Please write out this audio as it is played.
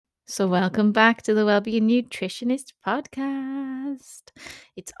Welcome back to the Wellbeing Nutritionist podcast.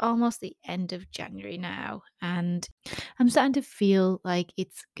 It's almost the end of January now, and I'm starting to feel like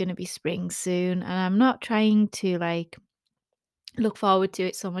it's going to be spring soon. And I'm not trying to look forward to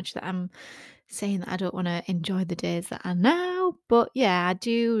it so much that I'm saying that I don't want to enjoy the days that are now. But yeah, I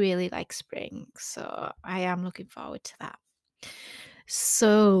do really like spring, so I am looking forward to that.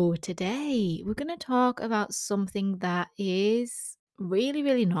 So, today we're going to talk about something that is really,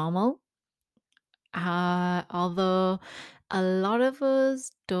 really normal. Although a lot of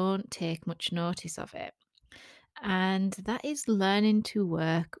us don't take much notice of it. And that is learning to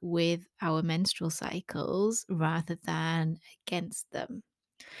work with our menstrual cycles rather than against them.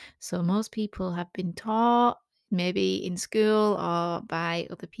 So, most people have been taught, maybe in school or by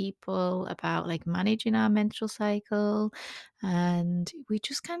other people, about managing our menstrual cycle. And we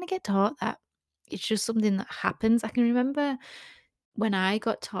just kind of get taught that it's just something that happens. I can remember when I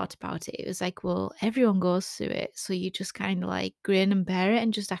got taught about it, it was like, well, everyone goes through it. So you just kind of grin and bear it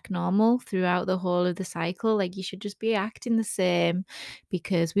and just act normal throughout the whole of the cycle. Like you should just be acting the same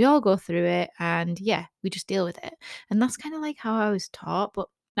because we all go through it. And yeah, we just deal with it. And that's kind of like how I was taught. But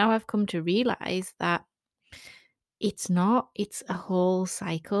now I've come to realize that it's not, it's a whole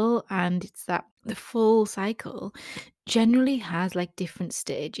cycle. And it's that the full cycle generally has different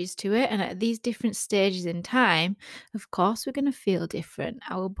stages to it, and at these different stages in time, of course we're going to feel different.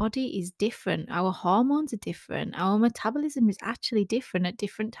 Our body is different, our hormones are different, our metabolism is actually different at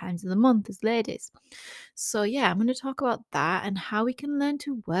different times of the month as ladies. So yeah, I'm going to talk about that and how we can learn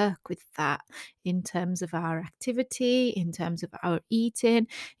to work with that in terms of our activity, in terms of our eating,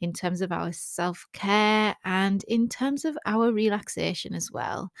 in terms of our self-care, and in terms of our relaxation as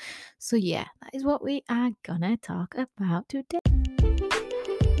well. So yeah, that is what we are gonna talk about today.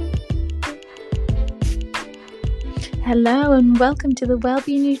 Hello and welcome to the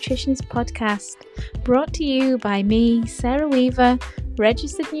Wellbeing Nutritionist podcast, brought to you by me, Sarah Weaver,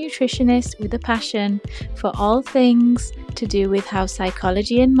 registered nutritionist with a passion for all things to do with how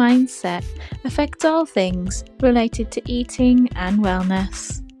psychology and mindset affects all things related to eating and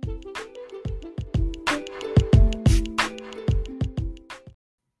wellness.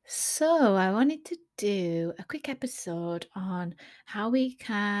 So, I wanted to do a quick episode on how we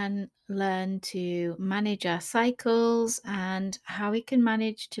can learn to manage our cycles and how we can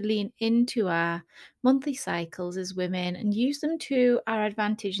manage to lean into our monthly cycles as women and use them to our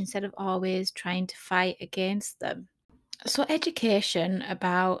advantage instead of always trying to fight against them. So, education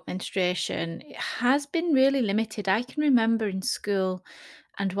about menstruation has been really limited. I can remember in school,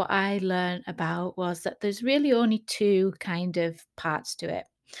 and what I learned about was that there's really only two kind of parts to it.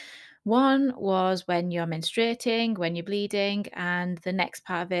 One was when you're menstruating, when you're bleeding, and the next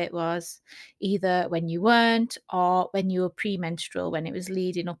part of it was either when you weren't or when you were premenstrual, when it was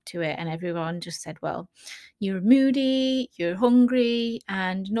leading up to it. And everyone just said, well, you're moody, you're hungry,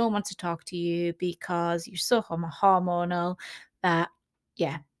 and no one wants to talk to you because you're so hormonal that,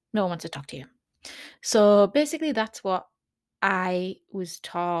 yeah, no one wants to talk to you. So basically, that's what I was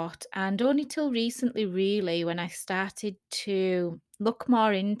taught. And only till recently, really, when I started to look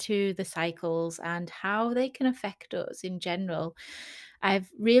more into the cycles and how they can affect us in general, I've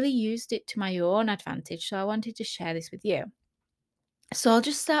really used it to my own advantage. So I wanted to share this with you. So I'll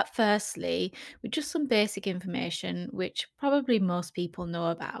just start firstly with just some basic information which probably most people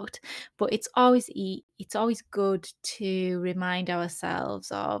know about, but it's always good to remind ourselves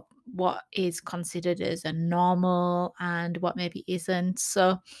of what is considered as a normal and what maybe isn't.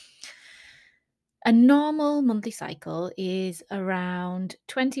 So a normal monthly cycle is around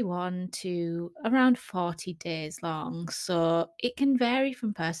 21 to around 40 days long. So it can vary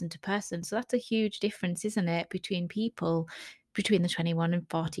from person to person. So that's a huge difference, isn't it, between people between the 21 and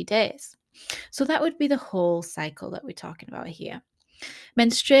 40 days. So that would be the whole cycle that we're talking about here.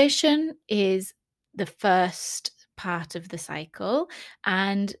 Menstruation is the first part of the cycle,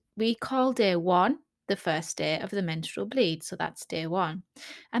 and we call day one the first day of the menstrual bleed. So that's day one.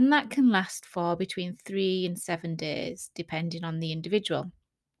 And that can last for between 3 and 7 days, depending on the individual.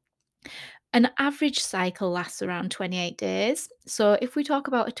 An average cycle lasts around 28 days. So, if we talk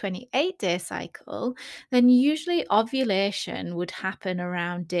about a 28-day cycle, then usually ovulation would happen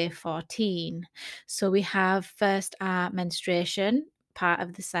around day 14. So, we have first our menstruation part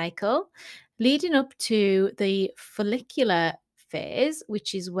of the cycle, leading up to the follicular phase,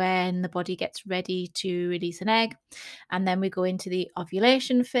 which is when the body gets ready to release an egg. And then we go into the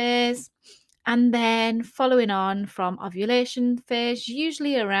ovulation phase. And then following on from ovulation phase,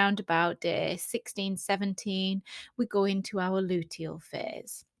 usually around about day 16, 17, we go into our luteal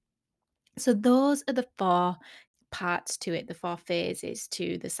phase. So those are the four parts to it, the 4 phases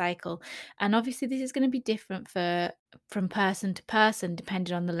to the cycle. And obviously this is gonna be different from person to person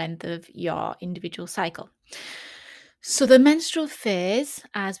depending on the length of your individual cycle. So the menstrual phase,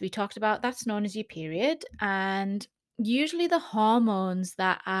 as we talked about, that's known as your period, and usually the hormones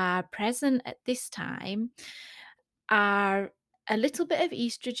that are present at this time are a little bit of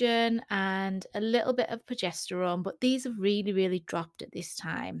estrogen and a little bit of progesterone, but these have really, really dropped at this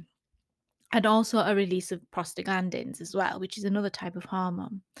time. And also a release of prostaglandins as well, which is another type of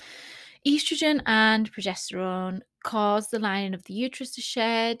hormone. Estrogen and progesterone cause the lining of the uterus to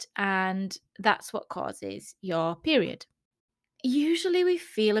shed, and that's what causes your period. Usually we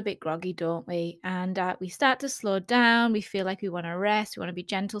feel a bit groggy, don't we? And we start to slow down. We feel like we want to rest. We want to be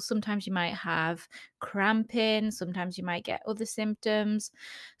gentle. Sometimes you might have cramping. Sometimes you might get other symptoms.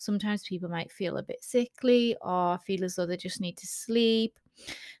 Sometimes people might feel a bit sickly or feel as though they just need to sleep.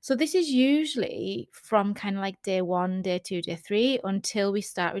 So this is usually from kind of like day 1, day 2, day 3 until we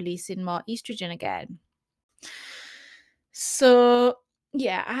start releasing more estrogen again. So,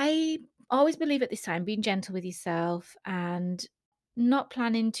 yeah, I always believe at this time being gentle with yourself and not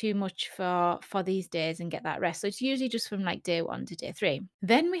planning too much for these days and get that rest. So it's usually just from like day 1 to day 3.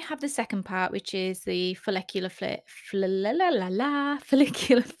 Then we have the second part, which is the follicular phase.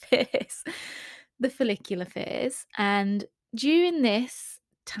 The follicular phase. And during this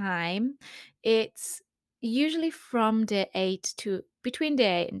time, it's usually from day 8 to between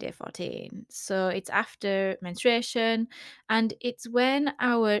day 8 and day 14. So it's after menstruation and it's when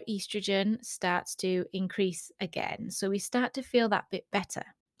our estrogen starts to increase again. So we start to feel that bit better.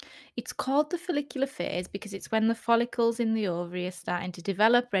 It's called the follicular phase because it's when the follicles in the ovary are starting to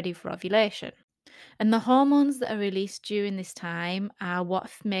develop ready for ovulation. And the hormones that are released during this time are what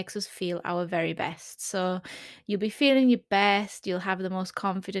makes us feel our very best. So you'll be feeling your best, you'll have the most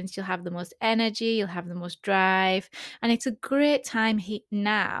confidence, you'll have the most energy, you'll have the most drive. And it's a great time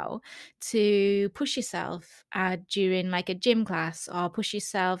now to push yourself during like a gym class or push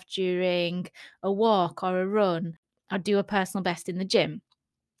yourself during a walk or a run or do a personal best in the gym.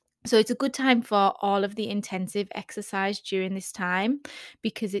 So it's a good time for all of the intensive exercise during this time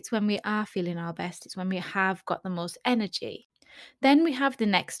because it's when we are feeling our best, it's when we have got the most energy. Then we have the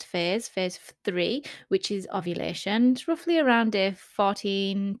next phase, phase 3, which is ovulation. It's roughly around day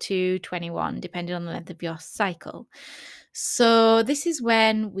 14 to 21, depending on the length of your cycle. So this is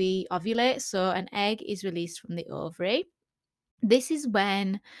when we ovulate. So an egg is released from the ovary. This is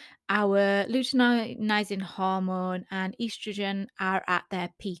when our luteinizing hormone and estrogen are at their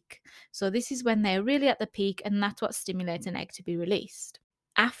peak. So, this is when they're really at the peak, and that's what stimulates an egg to be released.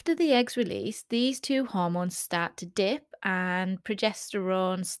 After the egg's release, these two hormones start to dip and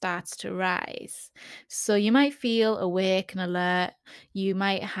progesterone starts to rise. So you might feel awake and alert. You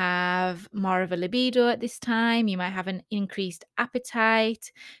might have more of a libido at this time. You might have an increased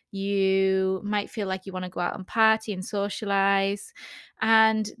appetite. You might feel like you want to go out and party and socialize.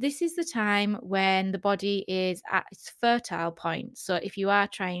 And this is the time when the body is at its fertile point. So if you are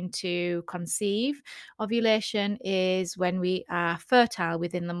trying to conceive, ovulation is when we are fertile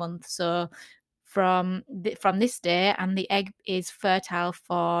within the month. So from this day, and the egg is fertile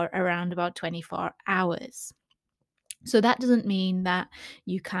for around about 24 hours. So that doesn't mean that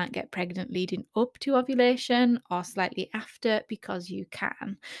you can't get pregnant leading up to ovulation or slightly after, because you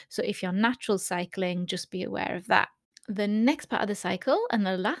can. So if you're natural cycling, just be aware of that. The next part of the cycle and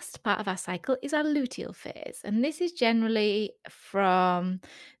the last part of our cycle is our luteal phase. And this is generally from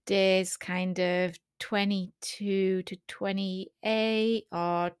days kind of 22 to 28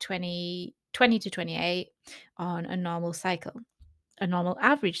 or 20 to 28 on a normal cycle, a normal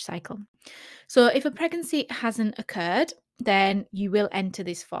average cycle. So if a pregnancy hasn't occurred, then you will enter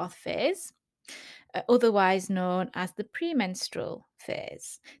this fourth phase, otherwise known as the premenstrual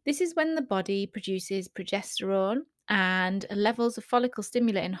phase. This is when the body produces progesterone and levels of follicle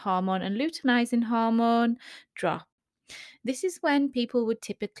stimulating hormone and luteinizing hormone drop. This is when people would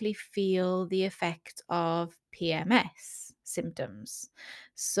typically feel the effect of PMS symptoms.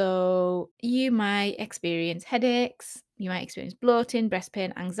 So you might experience headaches, you might experience bloating, breast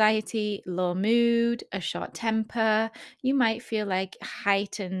pain, anxiety, low mood, a short temper. You might feel like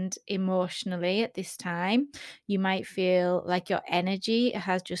heightened emotionally at this time. You might feel like your energy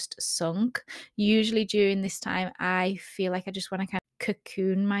has just sunk. Usually during this time, I feel like I just want to kind of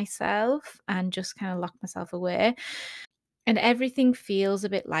cocoon myself and just kind of lock myself away. And everything feels a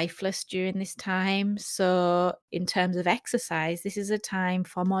bit lifeless during this time. So, in terms of exercise, this is a time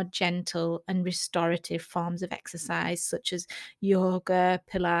for more gentle and restorative forms of exercise, such as yoga,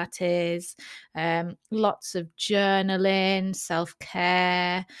 Pilates, lots of journaling, self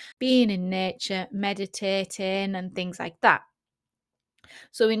care, being in nature, meditating, and things like that.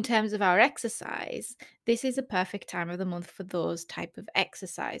 So in terms of our exercise, this is a perfect time of the month for those type of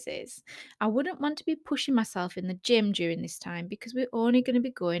exercises. I wouldn't want to be pushing myself in the gym during this time because we're only going to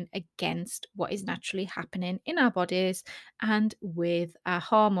be going against what is naturally happening in our bodies and with our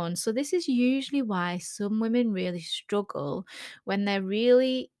hormones. So this is usually why some women really struggle when they're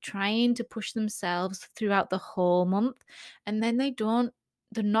really trying to push themselves throughout the whole month and then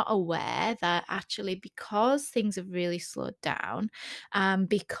they're not aware that actually because things have really slowed down,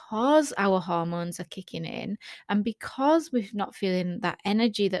 because our hormones are kicking in, and because we're not feeling that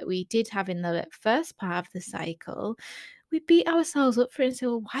energy that we did have in the first part of the cycle, we beat ourselves up for it and say,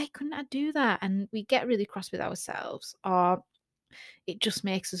 well, why couldn't I do that? And we get really cross with ourselves, or it just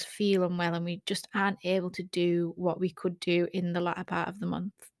makes us feel unwell and we just aren't able to do what we could do in the latter part of the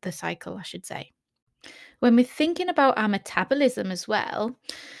month, the cycle, I should say. When we're thinking about our metabolism as well,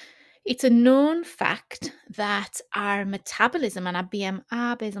 it's a known fact that our metabolism and our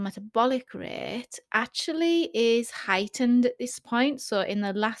BMR, basal metabolic rate, actually is heightened at this point. So, in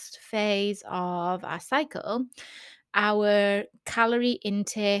the last phase of our cycle, our calorie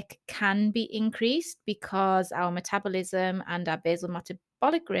intake can be increased because our metabolism and our basal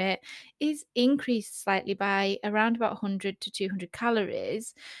metabolic rate is increased slightly by around about 100 to 200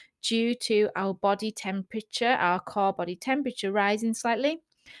 calories due to our body temperature, our core body temperature rising slightly.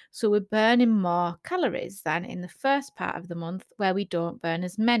 So we're burning more calories than in the first part of the month where we don't burn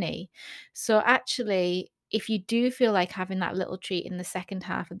as many. So actually, if you do feel like having that little treat in the second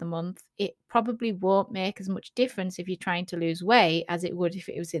half of the month, it probably won't make as much difference if you're trying to lose weight as it would if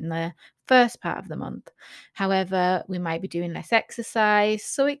it was in the first part of the month. However, we might be doing less exercise,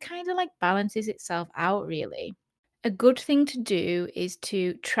 so it kind of like balances itself out really. A good thing to do is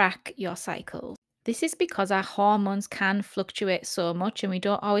to track your cycles. This is because our hormones can fluctuate so much and we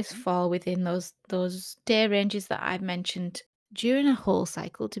don't always fall within those day ranges that I've mentioned during a whole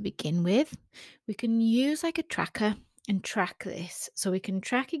cycle to begin with. We can use like a tracker and track this so we can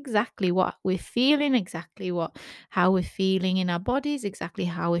track exactly what we're feeling, exactly what how we're feeling in our bodies, exactly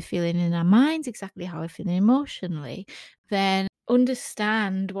how we're feeling in our minds, exactly how we're feeling emotionally. Then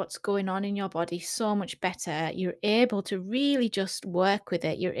understand what's going on in your body so much better. You're able to really just work with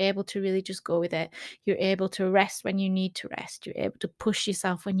it. You're able to really just go with it. You're able to rest when you need to rest. You're able to push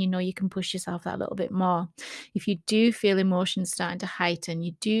yourself when you know you can push yourself that little bit more. If you do feel emotions starting to heighten,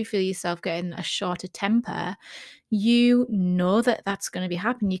 you do feel yourself getting a shorter temper, you know that that's going to be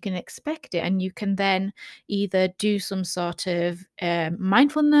happening. You can expect it, and you can then either do some sort of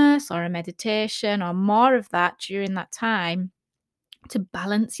mindfulness or a meditation or more of that during that time to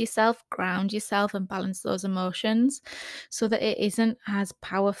balance yourself, ground yourself, and balance those emotions so that it isn't as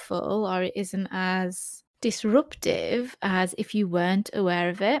powerful or it isn't as disruptive as if you weren't aware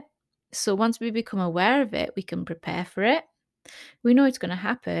of it. So once we become aware of it, we can prepare for it. We know it's going to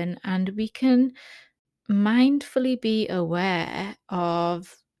happen and we can mindfully be aware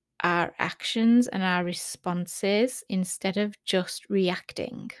of our actions and our responses instead of just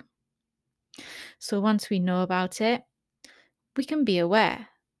reacting. So once we know about it, we can be aware.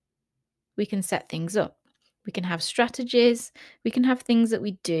 We can set things up. We can have strategies. We can have things that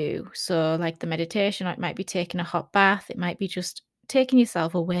we do. So, like the meditation, it might be taking a hot bath. It might be just taking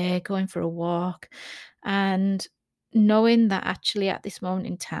yourself away, going for a walk, and knowing that actually at this moment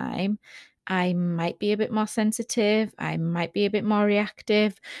in time, I might be a bit more sensitive. I might be a bit more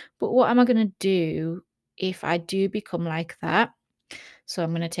reactive. But what am I going to do if I do become like that? So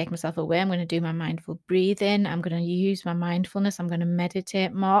I'm going to take myself away. I'm going to do my mindful breathing. I'm going to use my mindfulness. I'm going to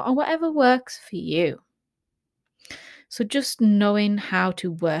meditate more or whatever works for you. So just knowing how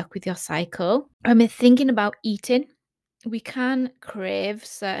to work with your cycle. When we're thinking about eating, we can crave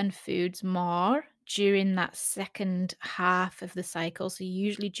certain foods more during that second half of the cycle. So,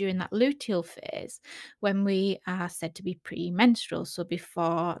 usually during that luteal phase, when we are said to be premenstrual, so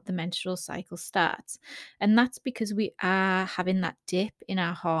before the menstrual cycle starts. And that's because we are having that dip in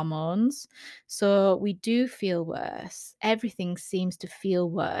our hormones. So, we do feel worse. Everything seems to feel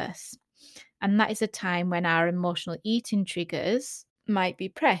worse. And that is a time when our emotional eating triggers might be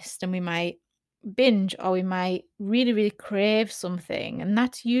pressed and we might binge, or we might really, really crave something. And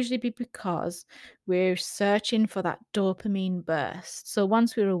that's usually because we're searching for that dopamine burst. So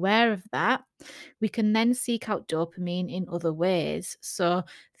once we're aware of that, we can then seek out dopamine in other ways. So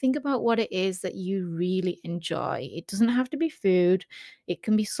think about what it is that you really enjoy. It doesn't have to be food, it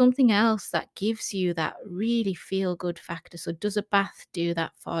can be something else that gives you that really feel good factor. So, does a bath do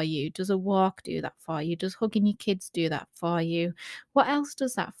that for you? Does a walk do that for you? Does hugging your kids do that for you? What else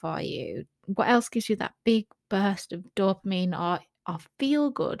does that for you? What else gives you that big burst of dopamine or feel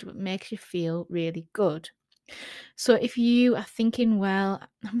good, what makes you feel really good? So if you are thinking, well,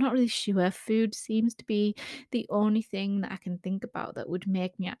 I'm not really sure, food seems to be the only thing that I can think about that would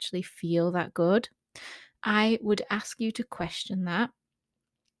make me actually feel that good, I would ask you to question that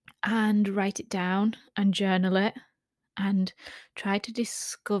and write it down and journal it and try to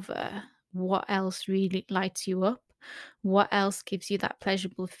discover what else really lights you up, what else gives you that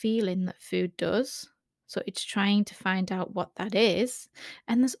pleasurable feeling that food does. So it's trying to find out what that is.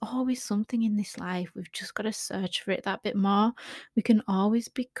 And there's always something in this life. We've just got to search for it that bit more. We can always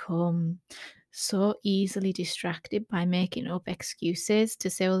become so easily distracted by making up excuses to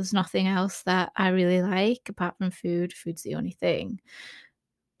say, well, there's nothing else that I really like apart from food. Food's the only thing.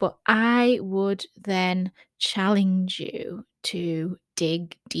 But I would then challenge you to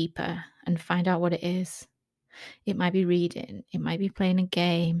dig deeper and find out what it is. It might be reading, it might be playing a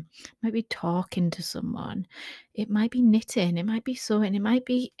game, it might be talking to someone, it might be knitting, it might be sewing, it might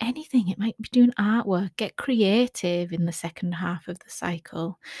be anything, it might be doing artwork. Get creative in the second half of the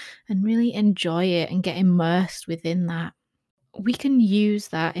cycle and really enjoy it and get immersed within that. We can use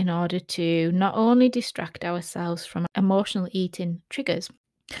that in order to not only distract ourselves from emotional eating triggers,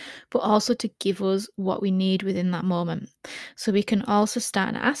 but also to give us what we need within that moment. So we can also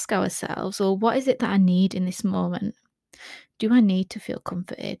start to ask ourselves, well, what is it that I need in this moment? Do I need to feel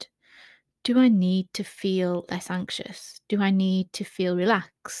comforted? Do I need to feel less anxious? Do I need to feel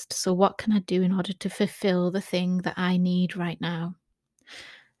relaxed? So, what can I do in order to fulfill the thing that I need right now?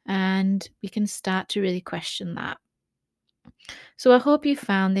 And we can start to really question that. So I hope you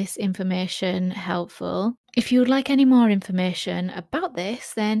found this information helpful. If you would like any more information about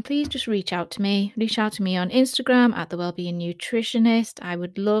this, then please just reach out to me. Reach out to me on Instagram at the Wellbeing Nutritionist. I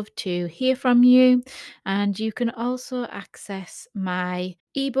would love to hear from you. And you can also access my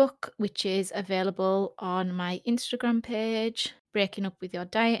ebook, which is available on my Instagram page, Breaking Up with Your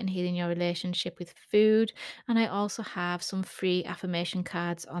Diet and Healing Your Relationship with Food. And I also have some free affirmation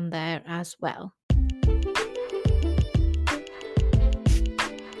cards on there as well.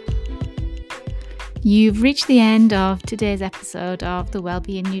 You've reached the end of today's episode of the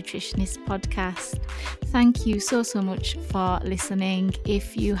Wellbeing Nutritionist podcast. Thank you so much for listening.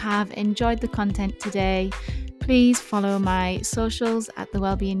 If you have enjoyed the content today, please follow my socials at the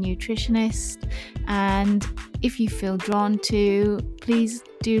Wellbeing Nutritionist. And if you feel drawn to, please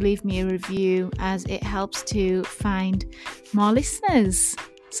do leave me a review, as it helps to find more listeners.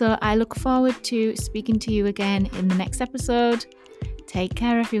 So I look forward to speaking to you again in the next episode. Take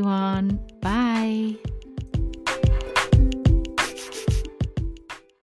care, everyone. Bye.